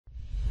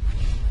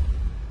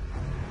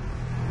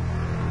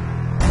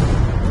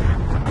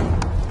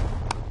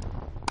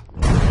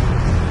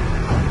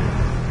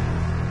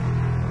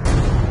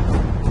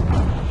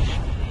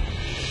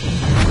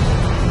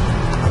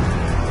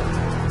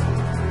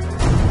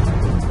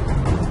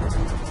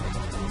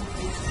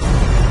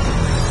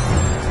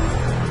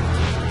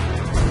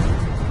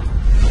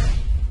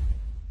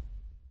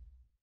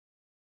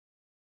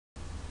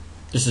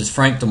This is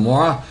Frank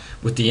DiMora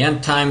with the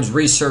End Times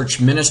Research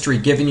Ministry,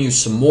 giving you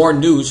some more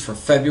news for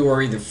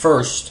February the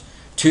 1st,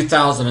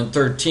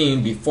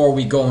 2013, before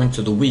we go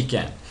into the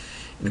weekend.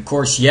 And of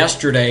course,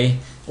 earlier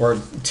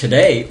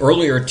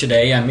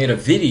today, I made a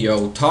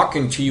video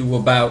talking to you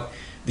about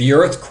the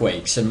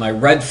earthquakes and my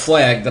red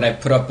flag that I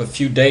put up a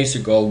few days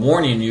ago,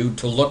 warning you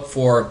to look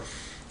for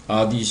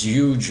these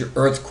huge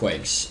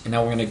earthquakes. And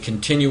now we're going to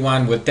continue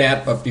on with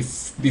that, but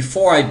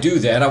before I do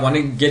that, I want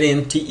to get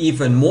into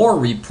even more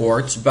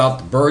reports about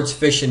the birds,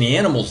 fish, and the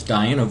animals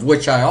dying, of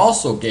which I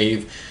also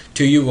gave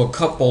to you a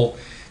couple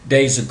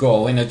days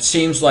ago. And it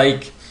seems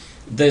like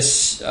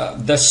this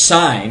the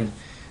sign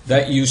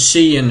that you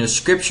see in the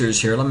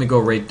scriptures here, let me go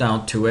right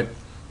down to it.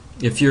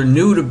 If you're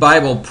new to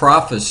Bible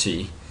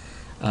prophecy,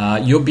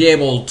 you'll be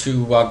able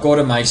to go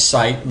to my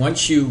site.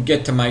 Once you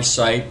get to my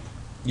site,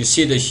 you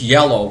see this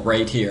yellow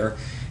right here.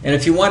 And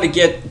if you want to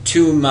get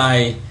to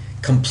my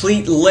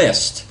complete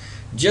list,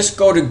 just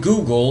go to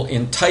Google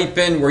and type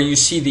in where you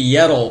see the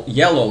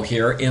yellow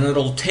here, and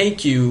it'll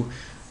take you,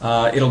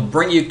 it'll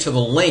bring you to the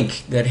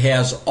link that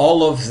has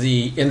all of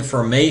the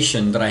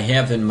information that I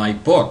have in my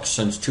book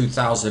since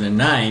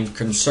 2009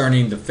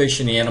 concerning the fish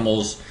and the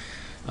animals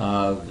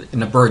and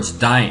the birds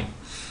dying.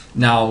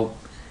 Now,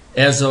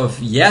 as of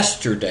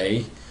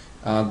yesterday,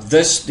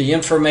 the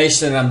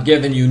information I'm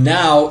giving you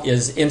now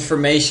is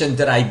information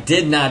that I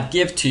did not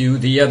give to you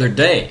the other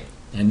day,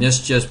 and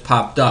this just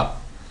popped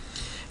up.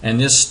 And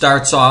this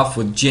starts off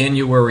with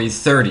January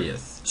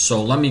 30th.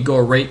 So let me go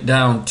right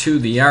down to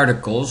the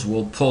articles.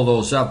 We'll pull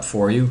those up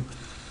for you.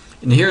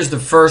 And here's the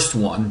first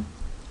one.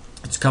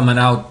 It's coming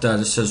out,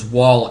 it says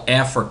Wall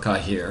Africa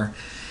here.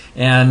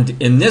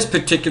 And in this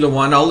particular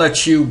one, I'll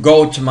let you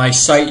go to my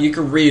site. You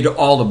can read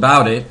all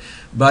about it,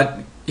 but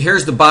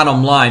here's the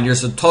bottom line.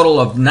 There's a total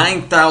of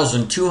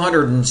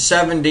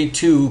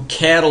 9,272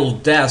 cattle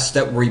deaths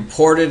that were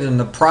reported in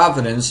the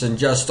Providence in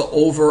just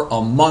over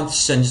a month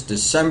since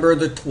December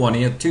the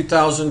 20th,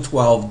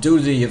 2012, due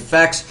to the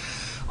effects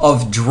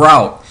of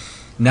drought.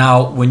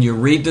 Now, when you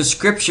read the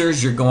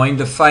scriptures, you're going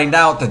to find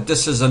out that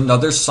this is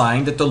another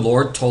sign that the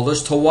Lord told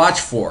us to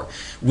watch for.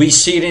 We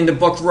see it in the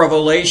book of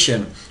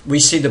Revelation. We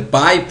see the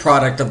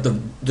byproduct of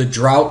the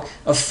drought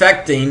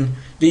affecting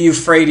the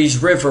Euphrates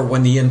River,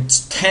 when the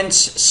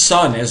intense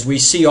sun, as we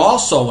see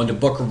also in the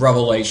book of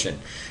Revelation,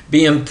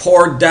 being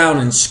poured down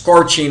and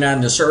scorching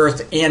on this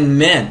earth and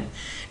men.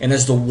 And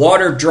as the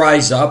water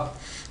dries up,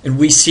 and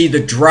we see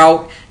the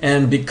drought,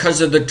 and because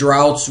of the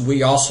droughts,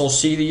 we also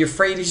see the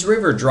Euphrates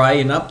River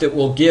drying up, that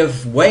will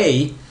give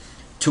way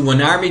to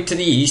an army to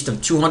the east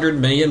of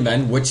 200 million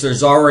men, which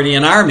there's already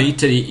an army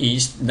to the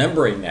east,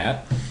 remembering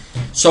that.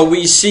 So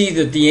we see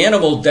that the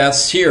animal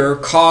deaths here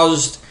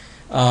caused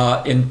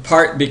in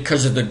part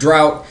because of the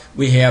drought.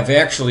 We have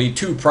actually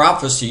two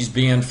prophecies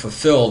being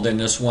fulfilled in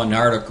this one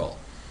article.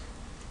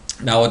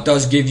 Now, it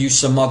does give you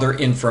some other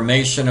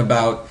information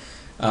about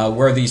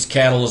where these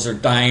cattle are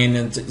dying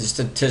and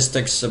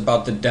statistics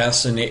about the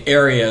deaths in the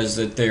areas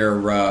that they're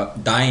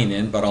dying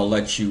in, but I'll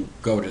let you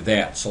go to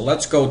that. So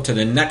let's go to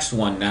the next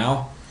one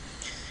now.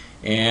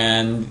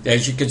 And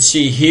as you can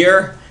see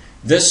here,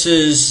 this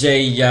is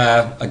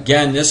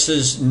again, this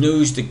is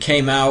news that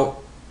came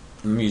out,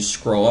 let me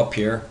scroll up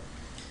here,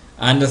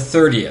 on the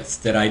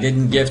 30th, that I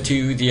didn't give to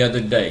you the other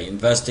day.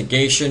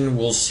 Investigation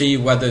will see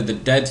whether the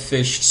dead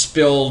fish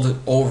spilled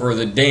over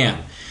the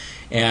dam.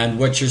 And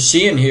what you're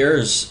seeing here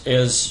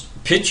is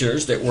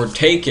pictures that were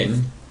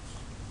taken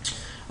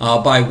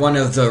by one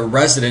of the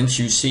residents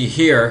you see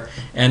here,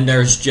 and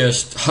there's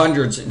just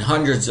hundreds and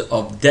hundreds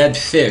of dead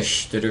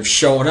fish that have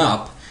shown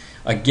up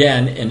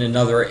again in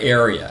another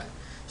area.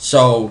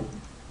 So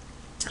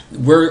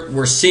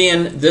we're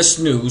seeing this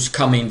news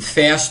coming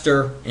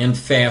faster and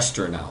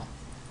faster now,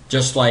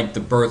 just like the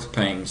birth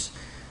pangs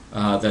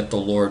that the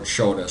Lord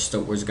showed us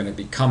that was going to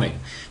be coming.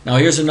 Now,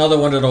 here's another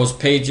one of those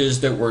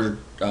pages that were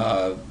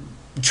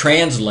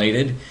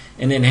translated,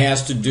 and it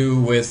has to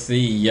do with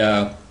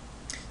the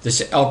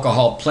this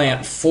alcohol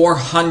plant.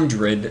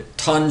 400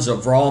 tons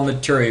of raw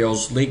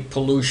materials, leak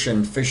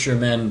pollution,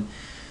 fishermen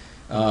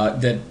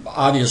that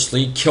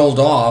obviously killed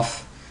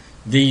off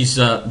these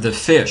the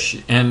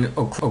fish. And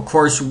of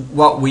course,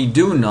 what we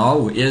do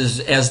know is,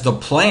 as the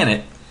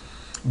planet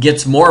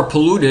gets more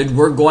polluted,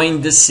 we're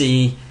going to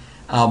see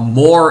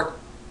more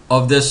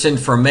of this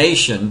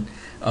information,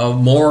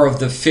 more of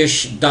the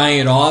fish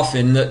dying off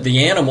and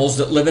the animals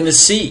that live in the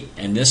sea.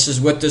 And this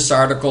is what this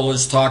article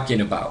is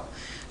talking about.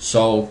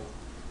 So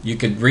you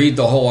could read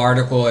the whole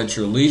article at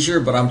your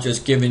leisure, but I'm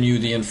just giving you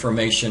the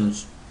information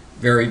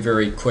very,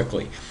 very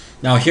quickly.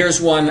 Now,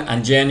 here's one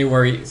on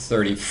January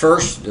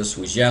 31st. This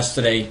was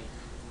yesterday.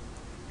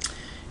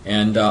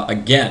 And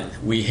again,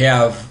 we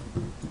have,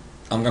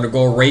 I'm going to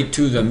go right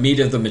to the meat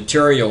of the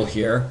material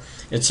here.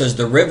 It says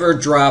the river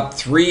dropped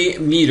 3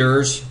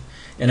 meters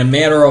in a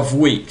matter of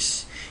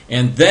weeks.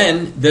 And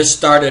then this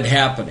started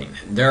happening.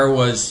 There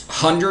was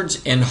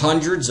hundreds and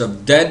hundreds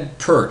of dead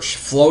perch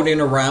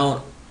floating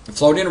around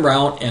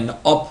and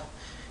up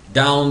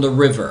down the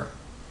river.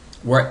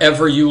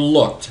 Wherever you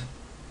looked,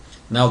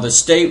 Now the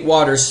state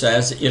water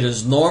says it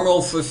is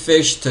normal for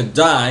fish to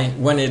die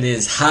when it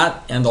is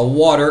hot and the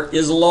water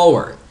is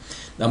lower.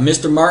 Now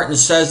Mr. Martin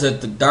says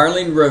that the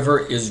Darling River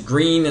is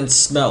green and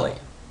smelly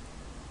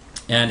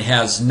and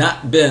has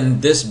not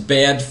been this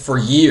bad for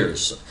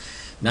years.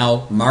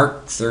 Now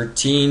Mark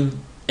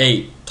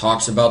 13:8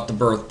 talks about the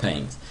birth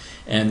pains.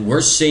 And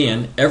we're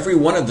seeing every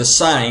one of the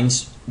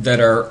signs that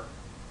are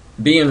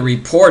being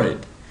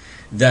reported,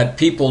 that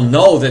people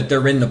know that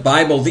they're in the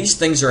Bible. These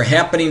things are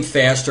happening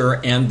faster,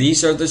 and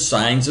these are the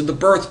signs of the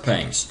birth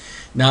pangs.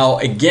 Now,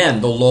 again,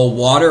 the low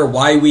water.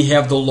 Why we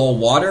have the low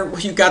water?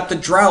 Well, you got the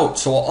drought.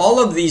 So all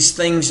of these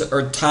things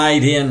are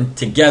tied in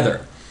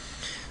together.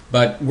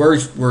 But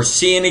we're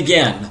seeing,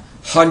 again,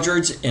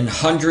 hundreds and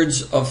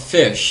hundreds of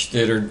fish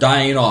that are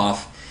dying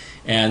off.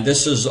 And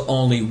this is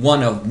only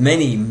one of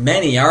many,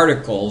 many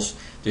articles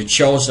that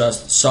shows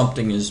us that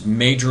something is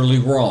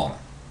majorly wrong.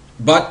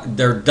 But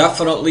they're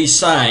definitely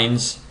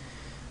signs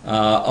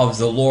of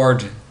the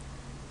Lord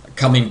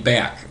coming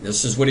back.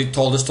 This is what he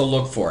told us to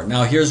look for.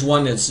 Now here's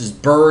one that says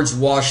birds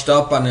washed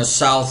up on the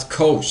south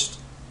coast.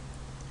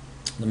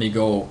 Let me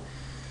go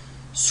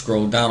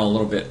scroll down a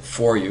little bit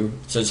for you.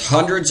 It says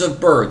hundreds of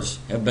birds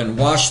have been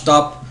washed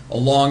up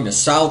along the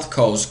south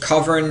coast,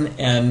 covering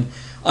an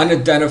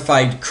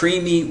unidentified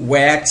creamy,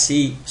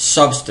 waxy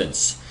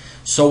substance.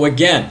 So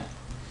again,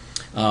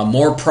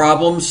 more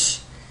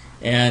problems.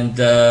 And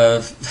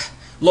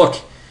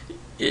look,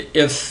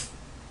 if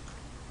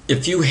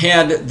you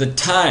had the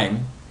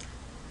time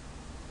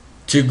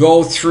to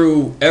go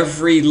through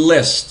every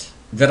list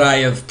that I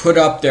have put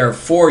up there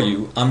for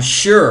you, I'm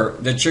sure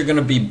that you're going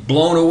to be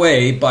blown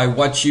away by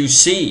what you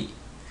see.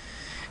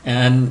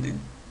 And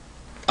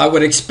I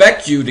would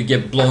expect you to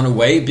get blown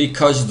away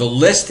because the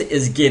list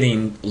is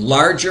getting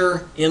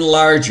larger and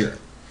larger.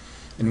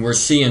 And we're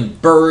seeing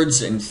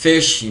birds and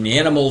fish and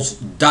animals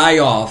die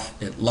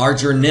off at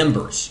larger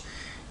numbers.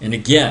 And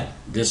again,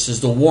 this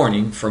is the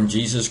warning from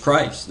Jesus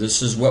Christ.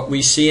 This is what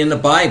we see in the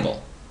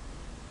Bible.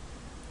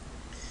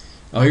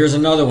 Now here's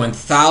another one.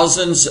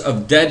 Thousands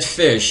of dead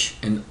fish,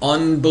 an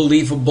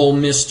unbelievable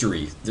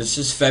mystery. This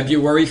is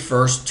February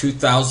 1st,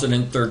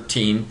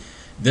 2013.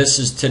 This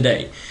is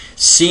today.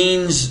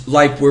 Scenes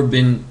like we've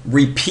been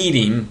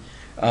repeating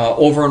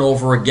over and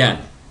over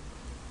again.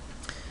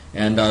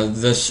 And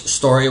this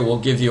story will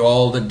give you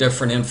all the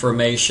different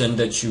information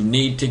that you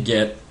need to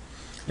get.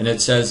 And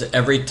it says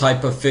every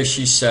type of fish,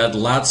 he said,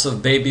 lots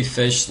of baby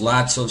fish,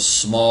 lots of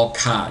small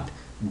cod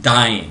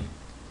dying.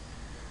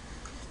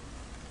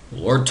 The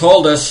Lord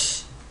told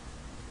us,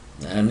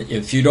 and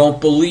if you don't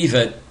believe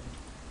it,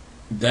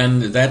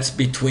 then that's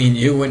between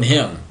you and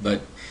him.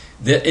 But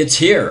it's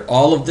here.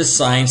 All of the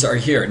signs are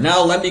here.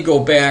 Now let me go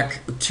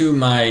back to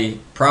my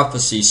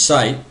prophecy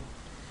site,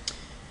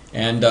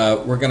 and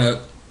we're going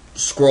to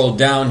scroll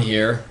down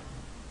here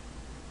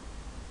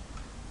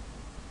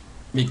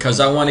because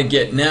I want to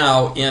get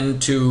now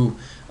into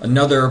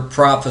another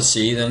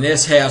prophecy, and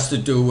this has to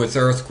do with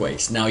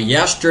earthquakes. Now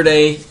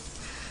yesterday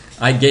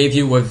I gave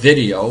you a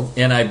video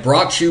and I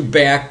brought you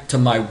back to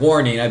my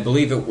warning. I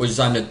believe it was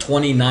on the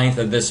 29th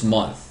of this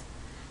month,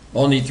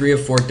 only 3 or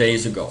 4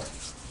 days ago.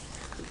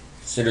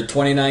 So the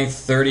 29th,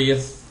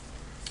 30th,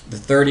 the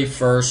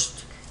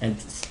 31st, and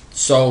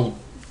so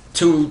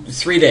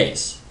 3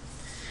 days.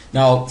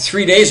 Now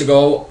 3 days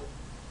ago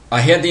I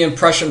had the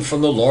impression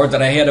from the Lord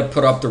that I had to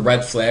put up the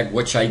red flag,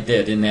 which I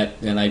did in that,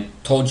 and I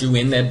told you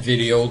in that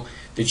video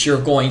that you're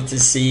going to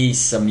see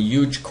some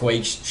huge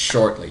quakes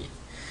shortly.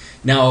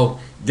 Now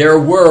there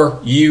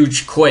were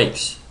huge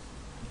quakes.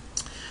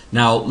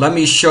 Now let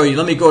me show you,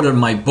 let me go to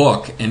my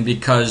book, and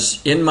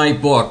because in my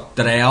book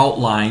that I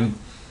outline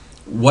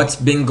what's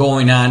been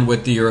going on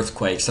with the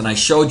earthquakes, and I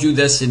showed you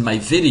this in my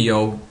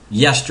video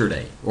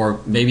yesterday,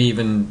 or maybe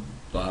even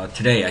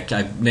today.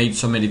 I've made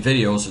so many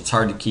videos it's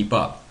hard to keep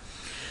up,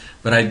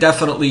 but I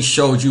definitely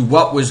showed you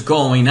what was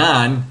going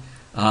on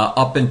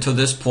up until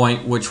this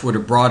point, which would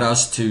have brought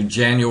us to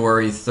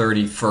January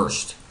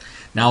 31st.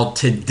 Now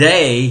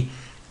today,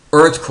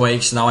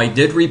 earthquakes. Now I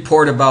did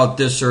report about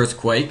this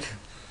earthquake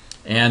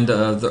and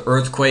the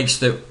earthquakes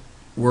that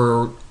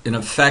were in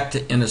effect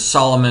in the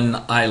Solomon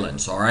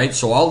Islands. All right,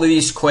 so all of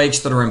these quakes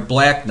that are in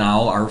black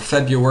now are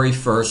February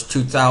 1st,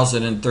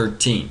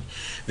 2013.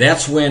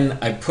 That's when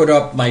I put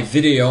up my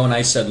video and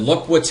I said,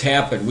 look what's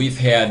happened. We've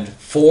had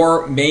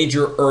 4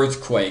 major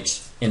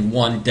earthquakes in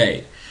one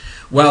day.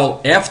 Well,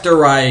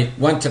 after I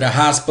went to the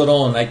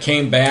hospital and I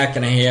came back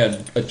and I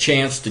had a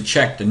chance to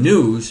check the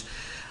news,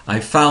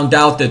 I found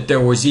out that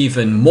there was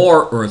even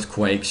more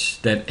earthquakes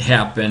that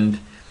happened.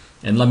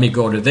 And let me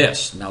go to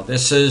this. Now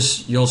this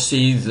is, you'll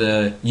see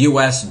the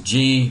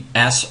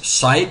USGS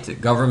site, the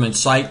government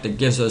site that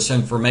gives us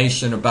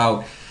information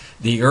about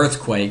the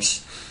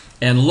earthquakes.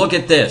 And look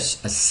at this,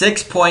 a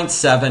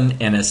 6.7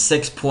 and a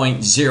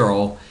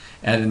 6.0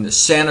 in the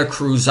Santa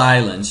Cruz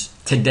Islands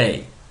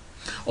today,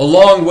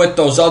 along with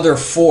those other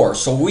 4.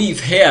 So we've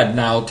had,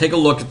 now take a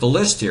look at the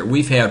list here.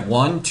 We've had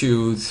 1,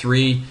 2,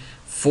 3,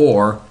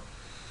 4,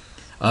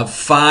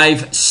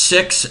 5,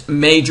 6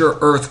 major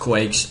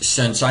earthquakes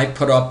since I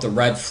put up the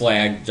red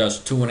flag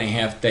just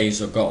 2.5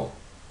 days ago.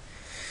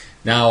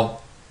 Now,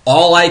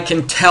 all I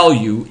can tell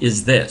you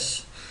is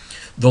this.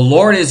 The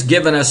Lord has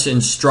given us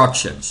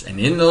instructions, and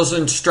in those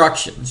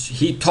instructions,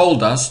 He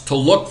told us to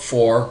look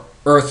for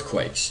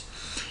earthquakes.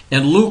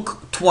 In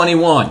Luke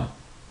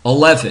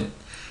 21:11,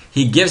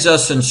 He gives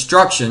us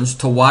instructions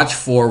to watch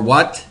for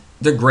what?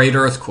 The great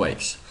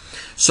earthquakes.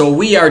 So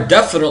we are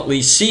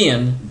definitely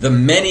seeing the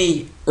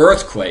many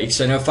earthquakes,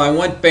 and if I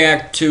went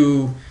back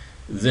to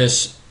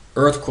this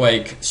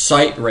earthquake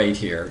site right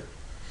here,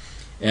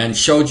 and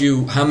showed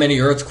you how many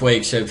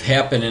earthquakes have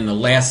happened in the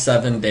last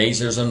 7 days.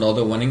 There's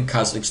another one in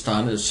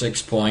Kazakhstan at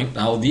 6 point.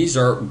 Now, these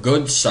are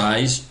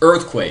good-sized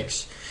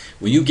earthquakes.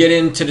 When you get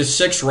into the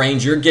 6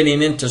 range, you're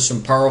getting into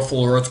some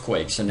powerful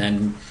earthquakes, and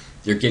then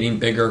they're getting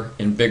bigger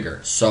and bigger.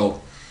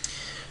 So,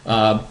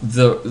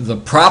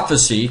 the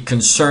prophecy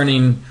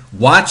concerning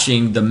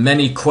watching the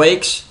many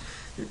quakes,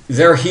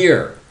 they're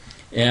here.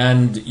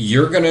 And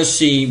you're going to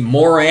see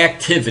more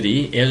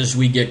activity as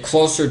we get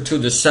closer to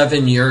the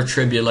 7-year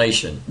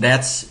tribulation.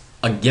 That's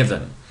a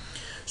given.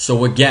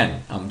 So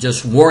again, I'm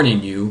just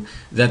warning you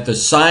that the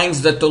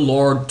signs that the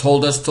Lord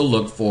told us to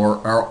look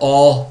for are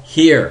all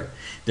here.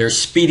 They're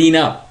speeding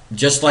up,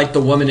 just like the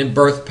woman in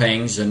birth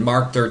pangs in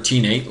Mark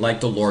 13:8, like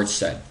the Lord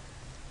said.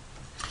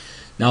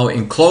 Now,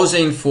 in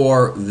closing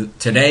for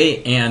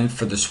today and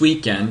for this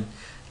weekend,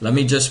 let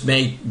me just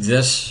make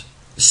this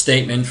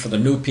statement for the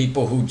new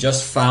people who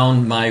just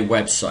found my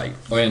website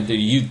or the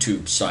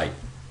YouTube site.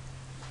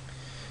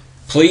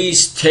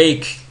 Please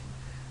take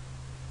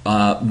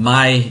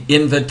my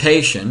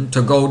invitation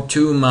to go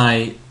to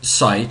my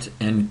site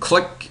and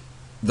click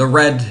the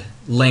red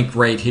link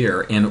right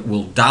here, and it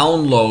will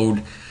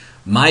download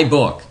my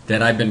book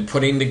that I've been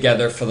putting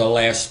together for the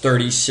last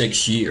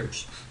 36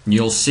 years.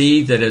 You'll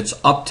see that it's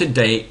up to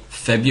date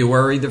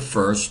February the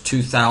 1st,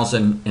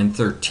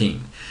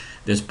 2013.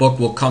 This book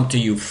will come to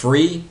you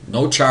free,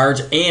 no charge,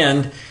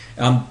 and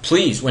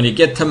please, when you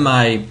get to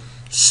my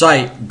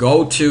site,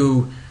 go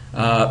to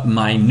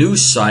my new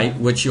site,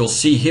 which you'll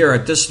see here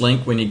at this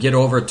link. When you get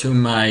over to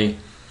my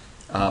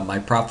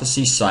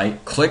prophecy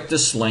site, click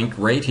this link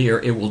right here.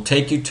 It will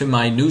take you to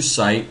my new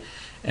site,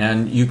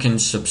 and you can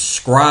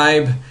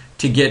subscribe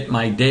to get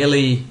my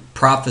daily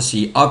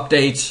prophecy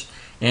updates,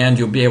 and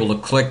you'll be able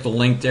to click the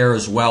link there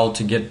as well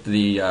to get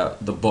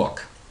the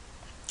book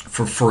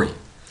for free.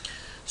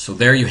 So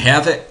there you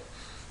have it.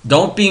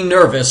 Don't be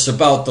nervous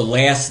about the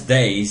last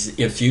days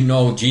if you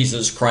know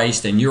Jesus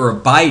Christ and you're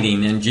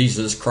abiding in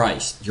Jesus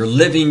Christ. You're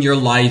living your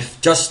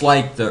life just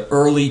like the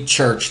early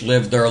church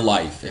lived their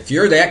life. If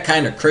you're that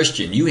kind of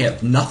Christian, you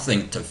have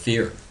nothing to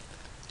fear.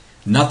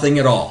 Nothing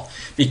at all.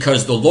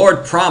 Because the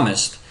Lord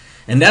promised,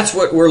 and that's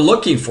what we're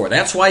looking for.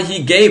 That's why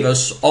He gave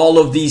us all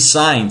of these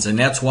signs, and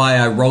that's why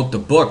I wrote the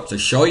book, to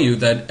show you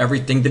that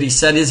everything that He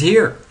said is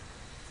here.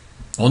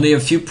 Only a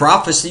few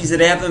prophecies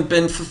that haven't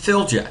been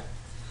fulfilled yet.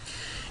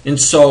 And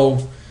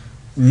so,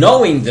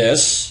 knowing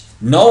this,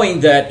 knowing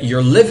that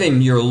you're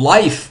living your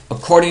life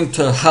according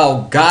to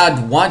how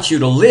God wants you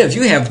to live,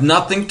 you have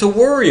nothing to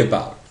worry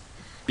about.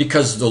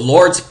 Because the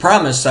Lord's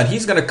promised that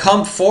He's going to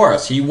come for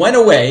us. He went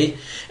away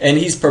and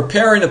He's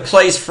preparing a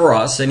place for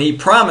us, and He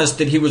promised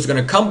that He was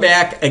going to come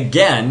back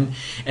again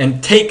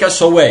and take us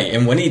away.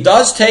 And when He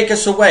does take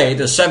us away,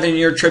 the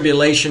 7-year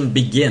tribulation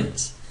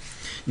begins.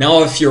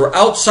 Now, if you're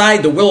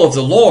outside the will of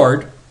the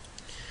Lord,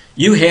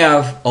 you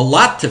have a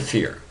lot to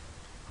fear,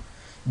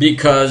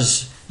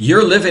 because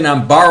you're living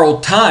on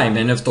borrowed time.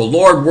 And if the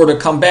Lord were to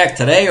come back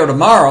today or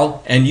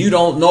tomorrow and you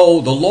don't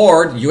know the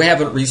Lord, you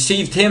haven't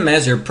received Him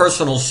as your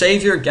personal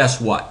Savior, guess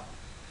what?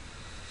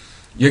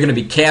 You're going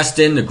to be cast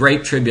in the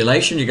Great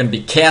Tribulation. You're going to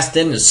be cast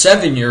in the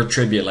 7-year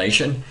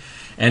tribulation,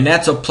 and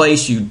that's a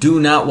place you do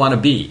not want to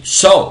be.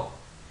 So,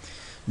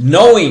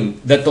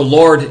 knowing that the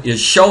Lord is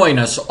showing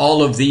us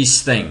all of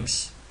these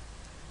things,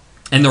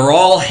 and they're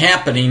all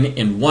happening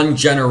in one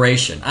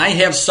generation. I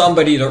have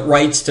somebody that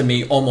writes to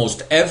me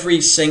almost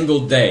every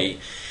single day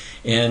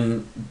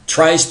and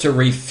tries to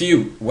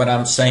refute what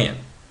I'm saying.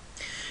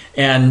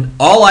 And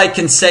all I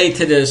can say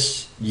to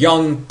this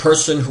young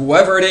person,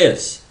 whoever it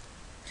is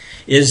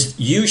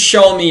you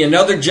show me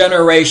another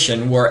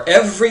generation where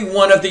every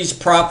one of these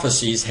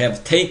prophecies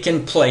have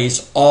taken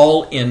place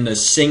all in a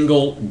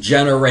single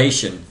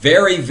generation.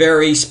 Very,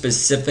 very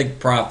specific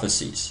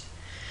prophecies.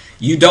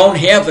 You don't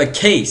have a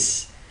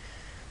case.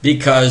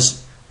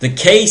 Because the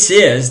case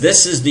is,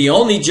 this is the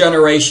only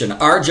generation,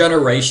 our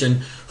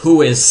generation,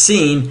 who has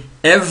seen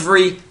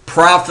every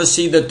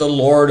prophecy that the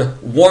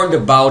Lord warned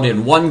about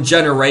in one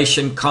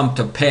generation come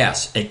to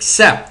pass,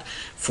 except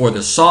for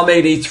the Psalm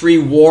 83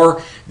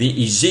 war,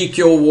 the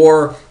Ezekiel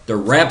war, the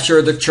rapture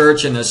of the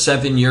church, and the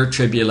 7-year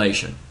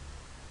tribulation.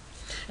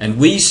 And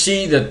we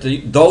see that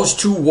those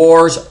 2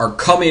 wars are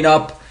coming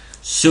up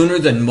sooner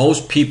than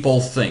most people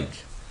think.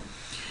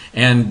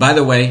 And by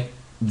the way,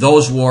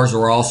 those wars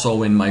are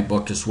also in my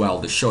book as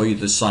well, to show you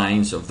the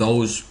signs of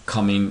those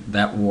coming,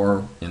 that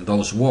war and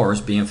those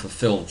wars being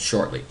fulfilled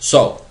shortly.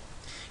 So,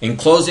 In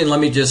closing,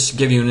 let me just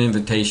give you an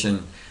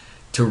invitation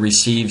to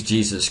receive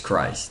Jesus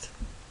Christ.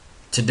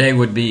 Today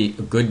would be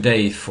a good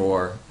day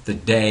for the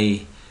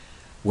day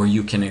where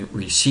you can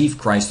receive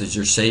Christ as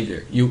your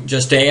Savior. You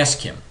just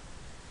ask Him.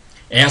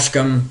 Ask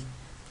Him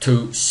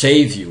to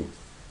save you.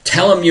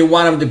 Tell Him you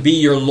want Him to be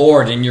your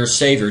Lord and your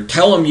Savior.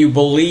 Tell Him you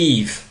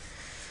believe.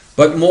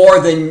 But more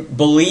than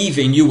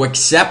believing, you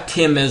accept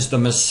Him as the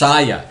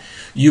Messiah.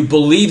 You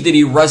believe that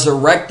He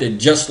resurrected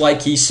just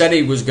like He said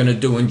He was going to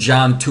do in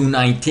John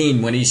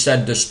 2:19 when He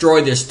said,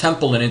 destroy this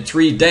temple and in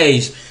 3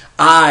 days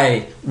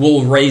I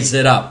will raise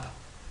it up.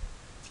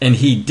 And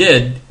He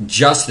did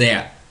just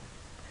that.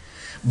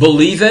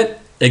 Believe it,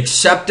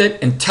 accept it,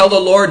 and tell the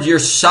Lord you're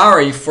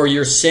sorry for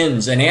your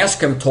sins and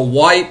ask Him to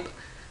wipe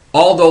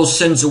all those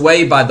sins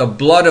away by the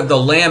blood of the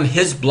Lamb,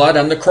 His blood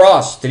on the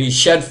cross that He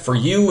shed for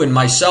you and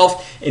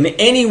myself and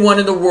anyone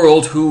in the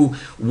world who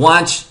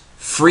wants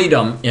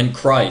freedom in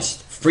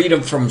Christ,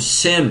 freedom from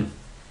sin,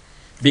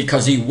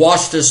 because He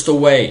washed us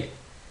away.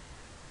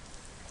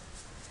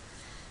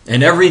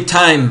 And every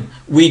time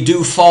we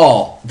do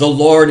fall, the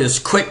Lord is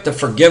quick to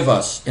forgive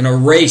us and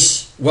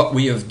erase what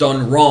we have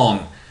done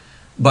wrong.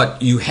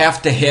 But you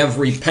have to have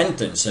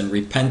repentance, and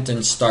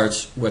repentance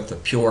starts with a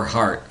pure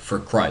heart for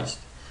Christ.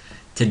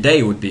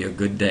 Today would be a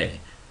good day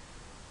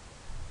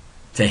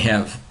to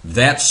have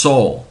that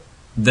soul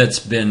that's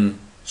been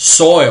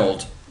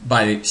soiled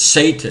by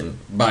Satan,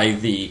 by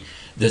the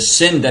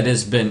sin that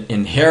has been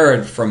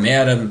inherited from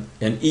Adam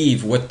and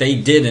Eve, what they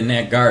did in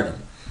that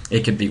garden.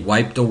 It could be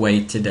wiped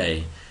away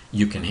today.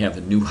 You can have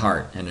a new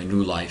heart and a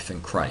new life in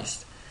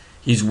Christ.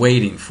 He's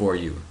waiting for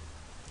you.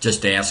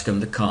 Just ask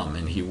Him to come,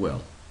 and He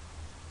will.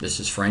 This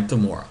is Frank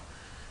DiMora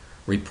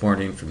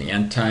reporting from the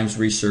End Times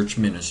Research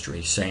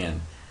Ministry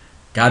saying,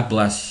 God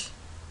bless,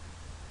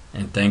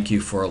 and thank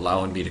you for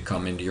allowing me to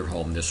come into your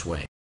home this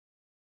way.